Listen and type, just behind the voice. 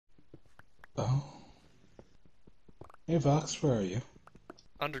Oh. Hey, Vox, where are you?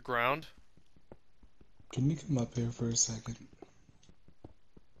 Underground. Can you come up here for a second?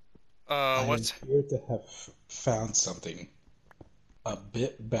 I What's... appear to have found something a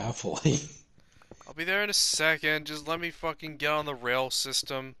bit baffling. I'll be there in a second. Just let me fucking get on the rail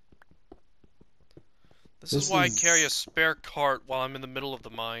system. This is This why I carry a is... spare cart while I'm in the middle of the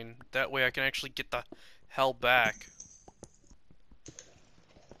mine. That way I can actually get the hell back.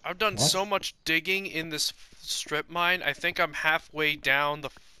 I've done What? so much digging in this strip mine, I think I'm halfway down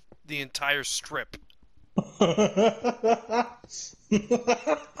the entire strip. What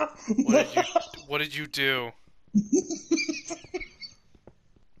did you what did you do?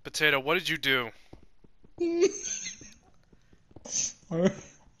 Potato, what did you do? I'm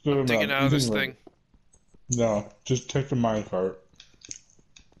digging out of this thing. No, just take the minecart.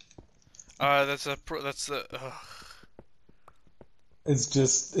 That's the It's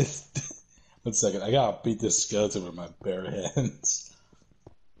just... One second, I gotta beat this skeleton with my bare hands.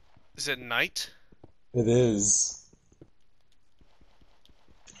 Is it night? It is.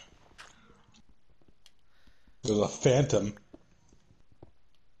 There's a phantom.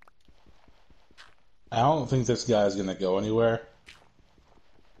 I don't think this guy's gonna go anywhere.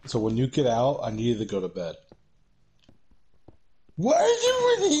 So when you get out, I need you to go to bed. What are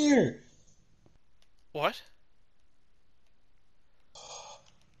you in here? What?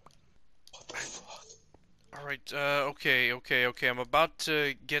 What the fuck? Alright, okay. I'm about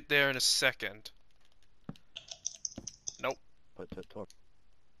to get there in a second. Nope. The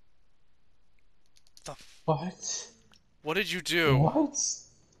f- What? What did you do? What?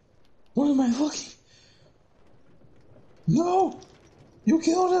 What am I looking? No! You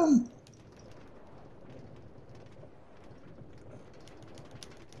killed him!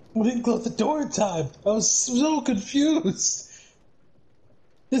 We didn't close the door in time. I was so confused.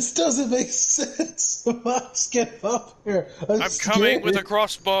 This doesn't make sense. Let's get up here. I'm I'm coming with a scared.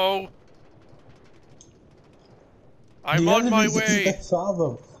 crossbow. I'm The on my enemies isn't way. the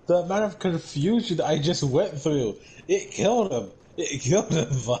problem. The amount of confusion I just went through. It killed him. It killed him,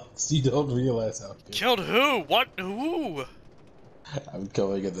 Vox. You don't realize how good. Killed who? What? Who? I'm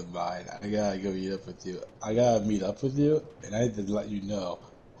going in the mine. I gotta go meet up with you. I gotta meet up with you, and I had to let you know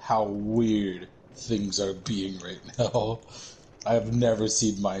how weird things are being right now. I've never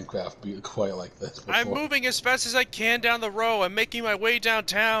seen Minecraft be quite like this I'm before. moving as fast as I can down the row. I'm making my way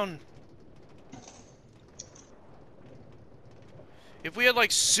downtown. If we had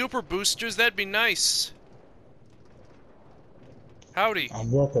like super boosters, that'd be nice. Howdy.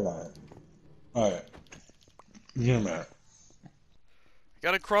 I'm working on it. Alright. Give me a minute.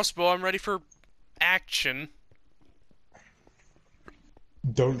 Got a crossbow. I'm ready for action.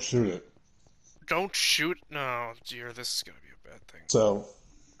 Don't shoot it. Don't shoot. No, dear, this is gonna be a bad thing. So,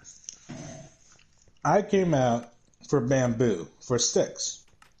 I came out for bamboo, for sticks.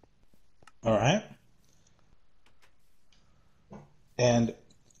 Alright? And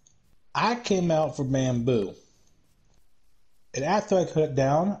I came out for bamboo. And after I cut it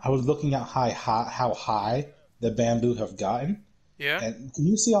down, I was looking at how high the bamboo have gotten. Yeah? And can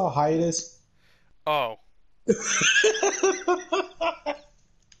you see how high it is? Oh.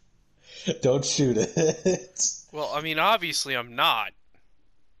 Don't shoot it. Well, I mean, obviously I'm not.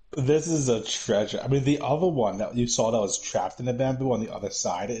 This is a treasure. I mean, the other one that you saw that was trapped in the bamboo on the other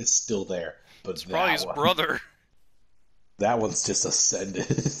side is still there. But It's probably his brother. that one's just ascended.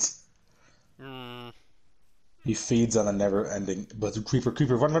 Hmm. He feeds on a never-ending. But creeper,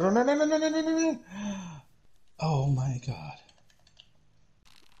 run, run. Oh my god.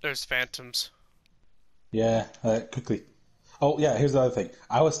 There's phantoms. Yeah, quickly. Oh, yeah, here's the other thing.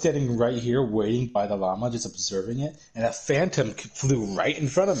 I was standing right here waiting by the llama, just observing it, and a phantom flew right in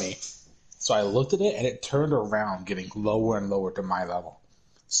front of me. So I looked at it, and it turned around, getting lower and lower to my level.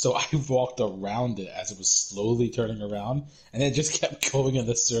 So I walked around it as it was slowly turning around, and it just kept going in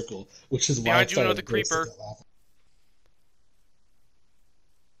this circle, which is why I Behind you, started another bursting creeper. at laughing.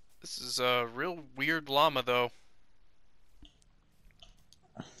 This is a real weird llama, though.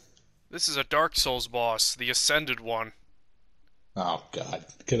 This is a Dark Souls boss, the Ascended one. Oh, God.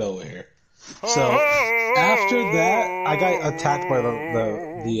 Get over here. So, after that, I got attacked by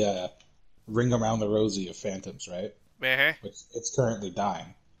the ring around the rosy of phantoms, right? Meh. Which it's currently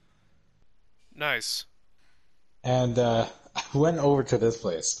dying. Nice. And I went over to this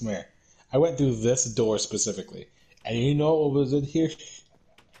place. Come here. I went through this door specifically. And you know what was in here?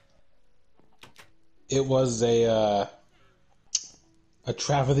 It was a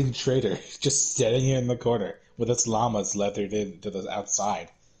traveling trader just standing here in the corner with its llamas leathered into the outside.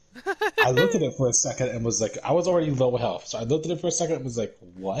 I looked at it for a second and was like, I was already low health, so I looked at it for a second and was like,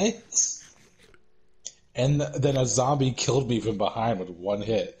 what? and then a zombie killed me from behind with one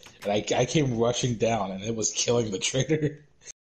hit, and I came rushing down, and it was killing the trader.